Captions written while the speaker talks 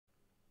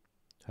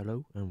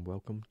Hello and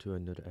welcome to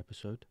another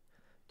episode.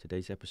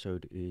 Today's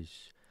episode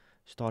is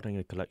starting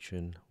a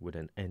collection with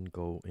an end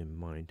goal in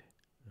mind.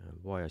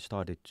 Why I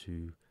started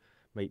to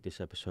make this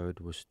episode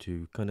was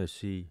to kind of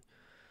see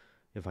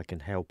if I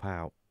can help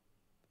out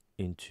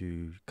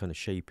into kind of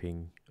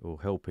shaping or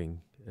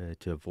helping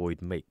to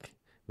avoid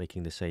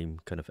making the same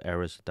kind of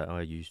errors that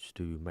I used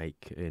to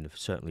make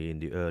certainly in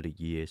the early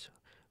years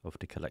of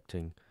the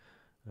collecting.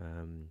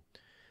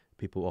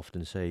 People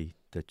often say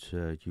that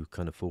you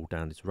kind of fall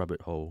down this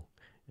rabbit hole,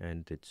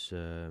 and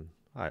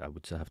I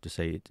would have to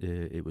say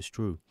it was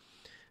true,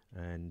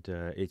 and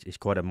it's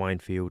quite a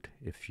minefield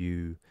if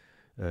you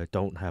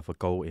don't have a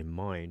goal in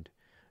mind,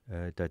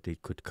 that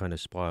it could kind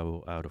of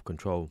spiral out of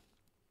control.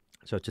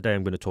 So today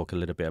I'm going to talk a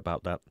little bit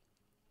about that.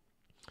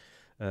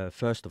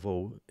 First of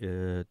all,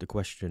 the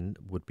question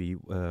would be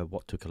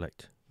what to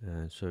collect.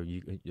 So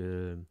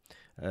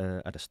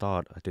at the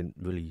start, I didn't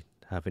really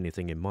have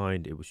anything in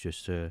mind. It was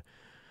just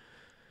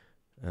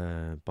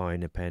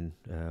buying a pen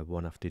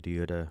one after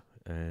the other,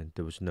 and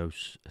there was no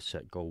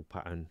set goal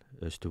pattern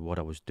as to what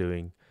I was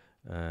doing.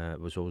 I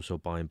was also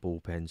buying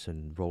ball pens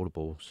and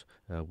rollerballs,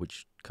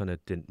 which kind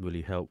of didn't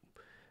really help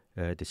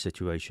the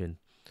situation.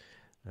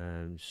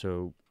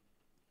 So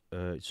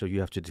you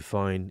have to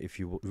define if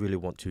you really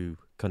want to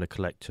kind of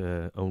collect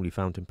only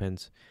fountain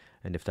pens,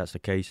 and if that's the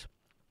case,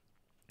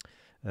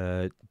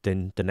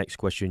 then the next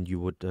question you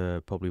would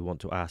probably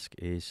want to ask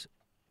is,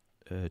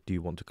 do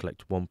you want to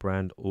collect one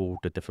brand, all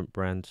the different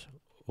brands,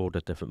 all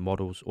the different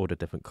models, or the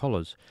different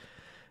colors?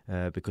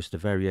 Because the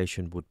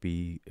variation would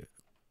be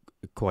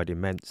quite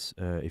immense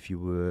if you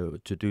were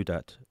to do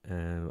that.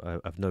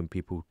 I've known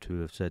people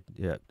to have said,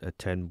 yeah, a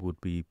 10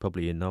 would be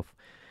probably enough,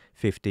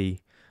 50,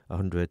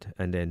 100,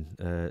 and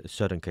then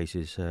certain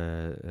cases,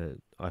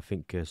 I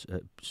think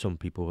some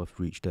people have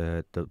reached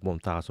the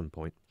 1,000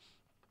 point.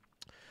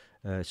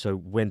 So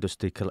when does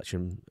the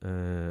collection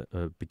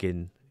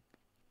begin?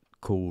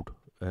 Called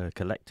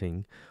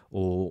collecting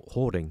or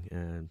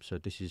hoarding. So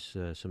this is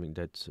something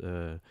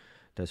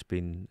that's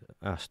been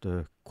asked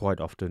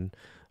quite often.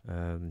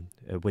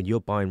 When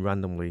you're buying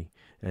randomly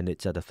and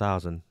it's at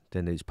 1,000,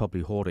 then it's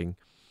probably hoarding.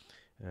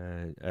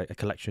 A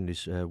collection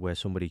is where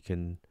somebody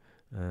can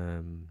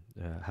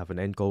have an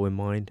end goal in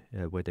mind,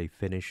 where they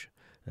finish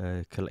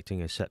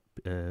collecting a set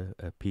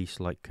a piece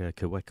like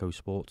Kaweco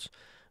Sports.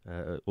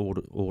 All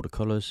the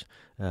colors,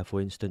 for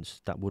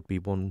instance, that would be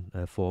one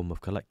form of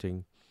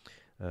collecting.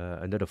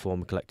 Another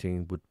form of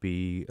collecting would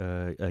be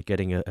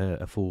getting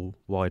a full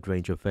wide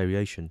range of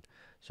variation,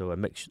 so a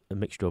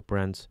mixture of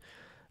brands,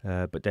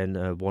 but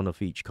then one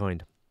of each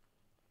kind.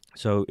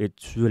 So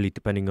it's really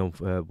depending on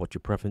what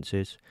your preference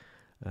is,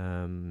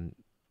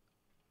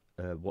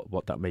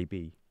 what that may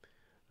be.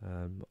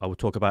 I will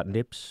talk about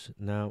nibs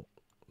now.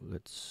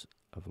 Let's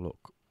have a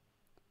look.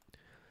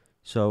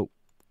 So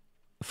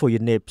for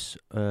your nibs,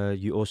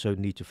 you also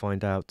need to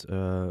find out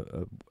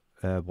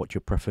what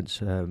your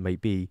preference may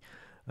be.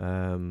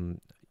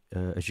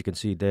 As you can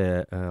see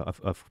there,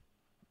 I've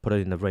put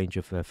it in a range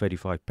of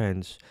 35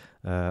 pens.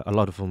 A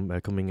lot of them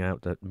are coming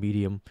out at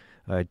medium.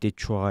 I did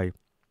try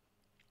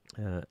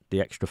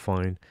the extra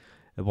fine.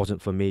 It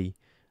wasn't for me,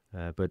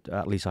 but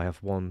at least I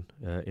have one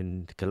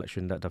in the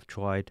collection that I've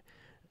tried.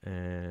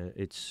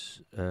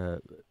 It's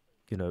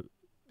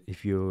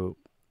if you're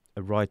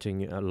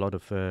writing a lot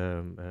of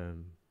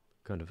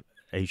kind of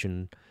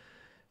Asian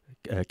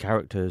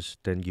characters,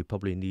 then you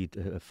probably need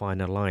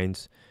finer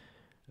lines.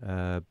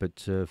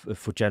 But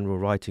for general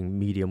writing,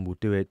 medium will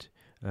do it.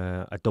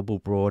 A double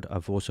broad,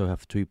 I've also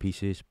have two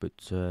pieces,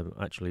 but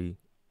actually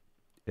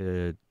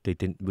they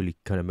didn't really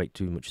kind of make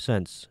too much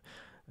sense.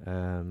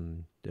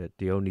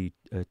 The only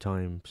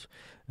times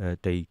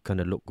they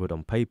kind of look good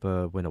on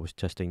paper when I was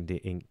testing the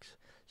inks.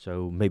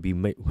 So maybe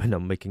when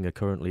I'm making a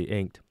currently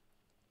inked,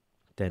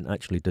 then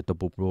actually the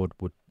double broad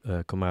would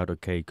come out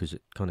okay, because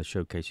it kind of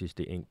showcases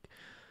the ink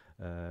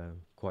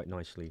quite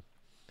nicely.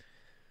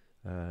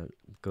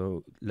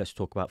 Let's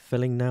talk about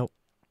filling now.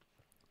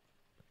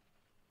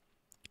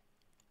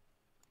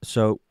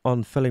 So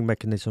on filling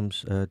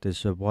mechanisms,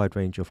 there's a wide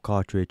range of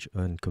cartridge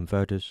and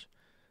converters.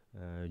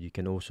 You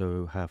can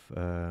also have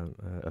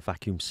a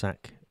vacuum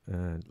sac,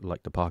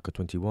 like the Parker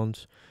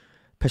 21s,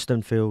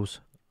 piston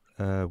fills,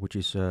 which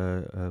is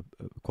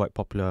quite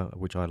popular,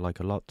 which I like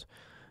a lot.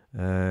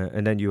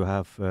 And then you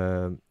have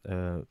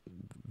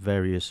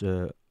various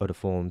other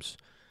forms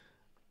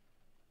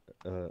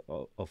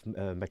of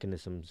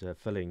mechanisms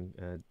filling,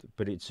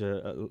 but it's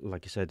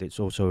like I said, it's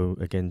also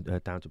again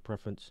down to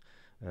preference.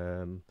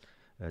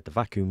 The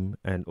vacuum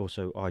and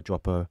also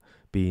eyedropper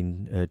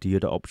being the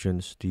other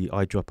options. The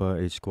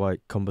eyedropper is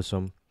quite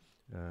cumbersome,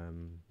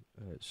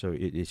 so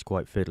it is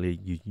quite fiddly.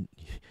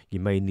 You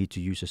may need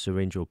to use a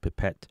syringe or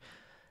pipette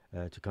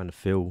to kind of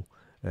fill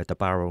the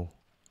barrel.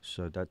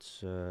 So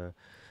that's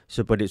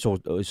but it's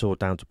all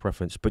down to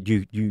preference. But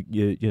you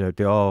know,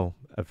 there are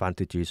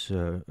advantages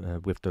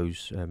with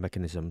those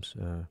mechanisms.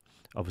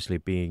 Obviously,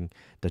 being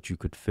that you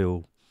could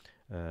fill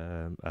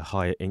a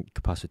higher ink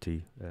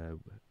capacity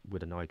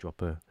with an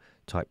eyedropper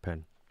type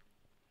pen.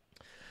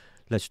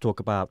 Let's talk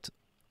about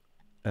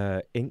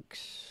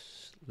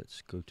Inks.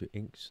 Let's go to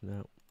inks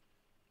now.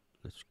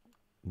 Let's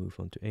move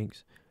on to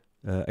inks.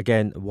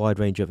 Again, a wide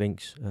range of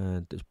inks.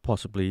 There's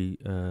possibly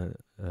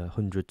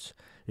hundreds,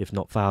 if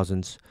not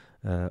thousands,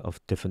 of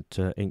different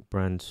ink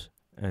brands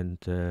and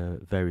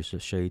various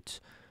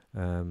shades.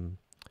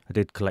 I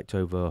did collect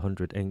over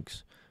 100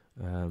 inks,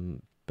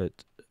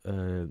 but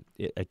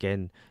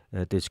again,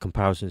 there's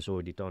comparisons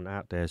already done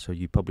out there, so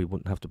you probably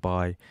wouldn't have to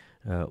buy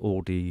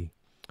all the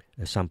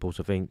samples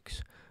of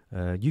inks.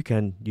 You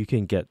can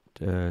get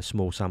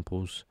small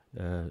samples,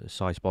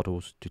 size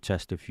bottles to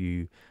test if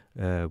you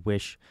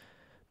wish,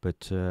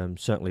 but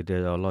certainly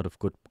there are a lot of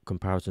good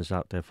comparisons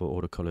out there for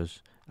all the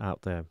colors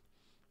out there.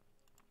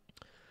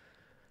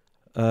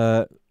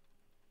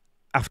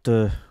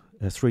 After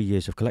 3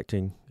 years of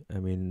collecting, I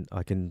mean,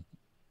 I can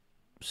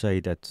say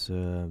that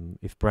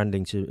if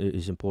branding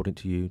is important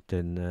to you,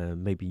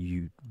 then maybe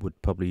you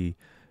would probably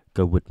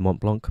go with Mont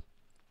Blanc.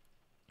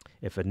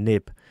 If a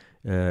nib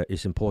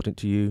is important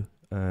to you,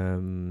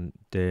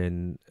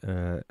 then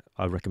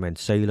I recommend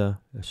Sailor.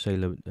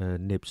 Sailor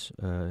nibs,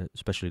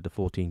 especially the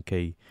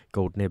 14K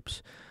gold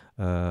nibs,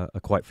 are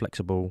quite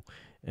flexible,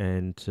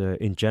 and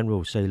in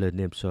general, Sailor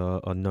nibs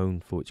are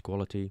known for its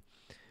quality.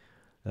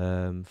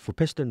 For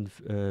piston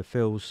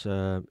fills,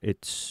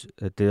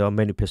 there are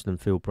many piston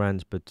fill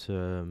brands, but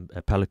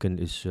Pelican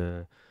is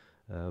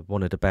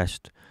one of the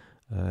best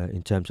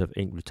in terms of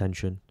ink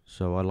retention.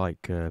 So I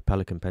like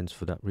Pelican pens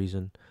for that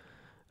reason.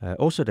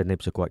 Also, the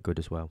nibs are quite good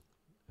as well.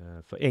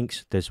 For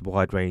inks, there's a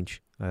wide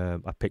range.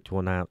 I picked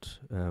one out,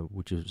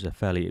 which is a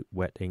fairly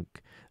wet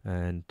ink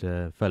and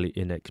fairly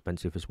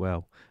inexpensive as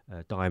well.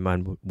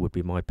 Diamond would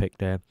be my pick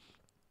there.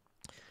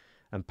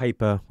 And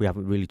paper, we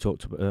haven't really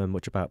talked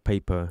much about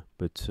paper,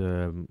 but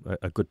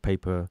a good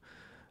paper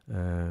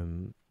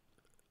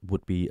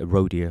would be a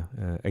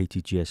Rhodia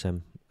 80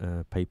 GSM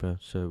paper.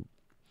 So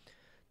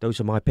those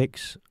are my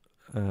picks.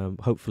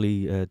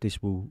 Hopefully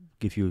this will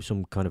give you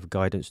some kind of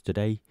guidance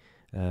today.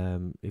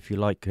 If you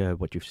like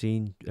what you've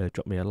seen,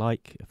 drop me a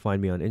like,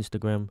 find me on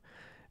Instagram,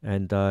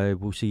 and I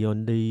will see you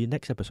on the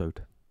next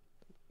episode.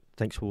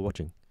 Thanks for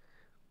watching.